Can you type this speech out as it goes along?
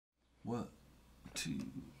1, 2,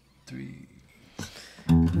 3.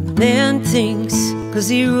 Man thinks 'cause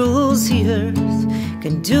he rules the earth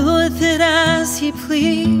can do with it as he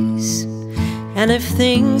please, and if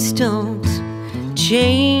things don't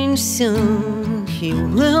change soon, he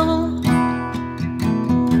will.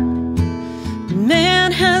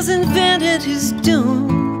 Man has invented his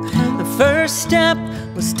doom. The first step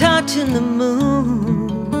was touching the moon.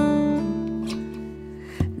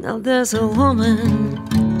 Now there's a woman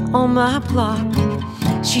on my block.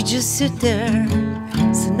 She just sit there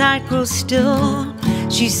as the night grows still.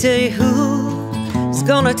 She say, who's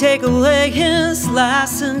gonna take away his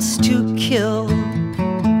license to kill?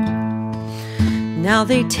 Now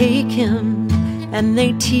they take him and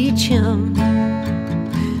they teach him,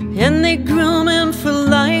 and they groom him for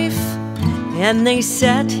life, and they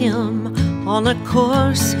set him on a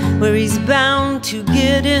course where he's bound to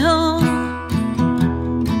get ill.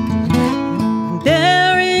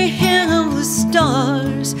 Bury him with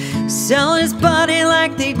stars, sell his body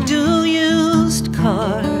like they do used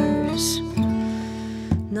cars.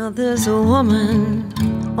 Now there's a woman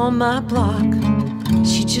on my block.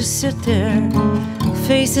 She just sit there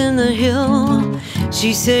facing the hill.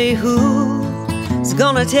 She say, who's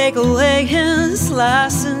gonna take away his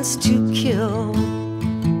license to kill?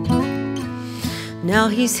 Now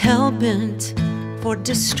he's hell-bent for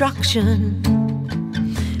destruction.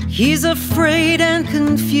 He's afraid and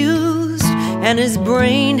confused, and his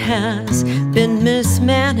brain has been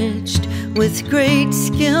mismanaged with great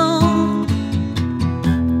skill.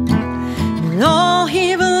 And all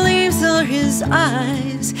he believes are his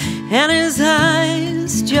eyes, and his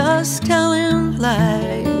eyes just tell him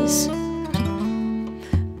lies.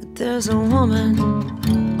 But there's a woman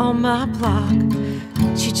on my block.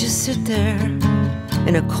 She just sit there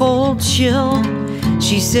in a cold chill.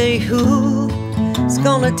 She say, who's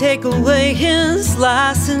gonna take away his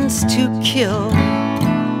license to kill?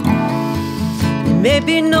 It may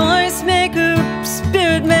be noise maker,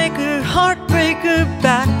 spirit maker, heartbreaker,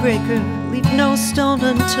 backbreaker, leave no stone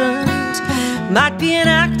unturned. Might be an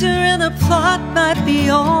actor in a plot, might be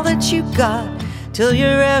all that you got till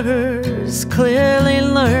your errors clearly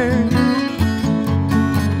learned.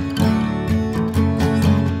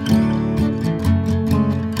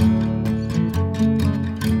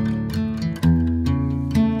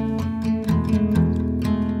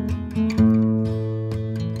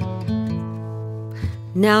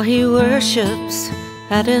 Now he worships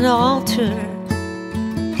at an altar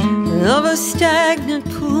of a stagnant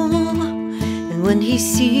pool, and when he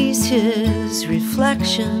sees his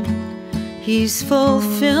reflection, he's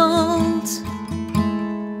fulfilled.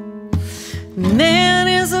 Man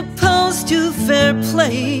is opposed to fair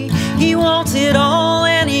play. He wants it all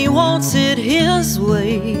and he wants it his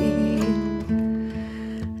way.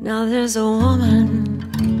 Now there's a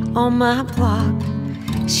woman on my block.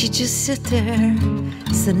 She just sit there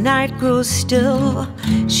as the night grows still.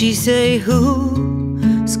 She say,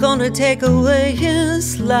 who's gonna take away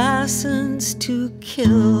his license to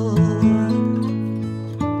kill?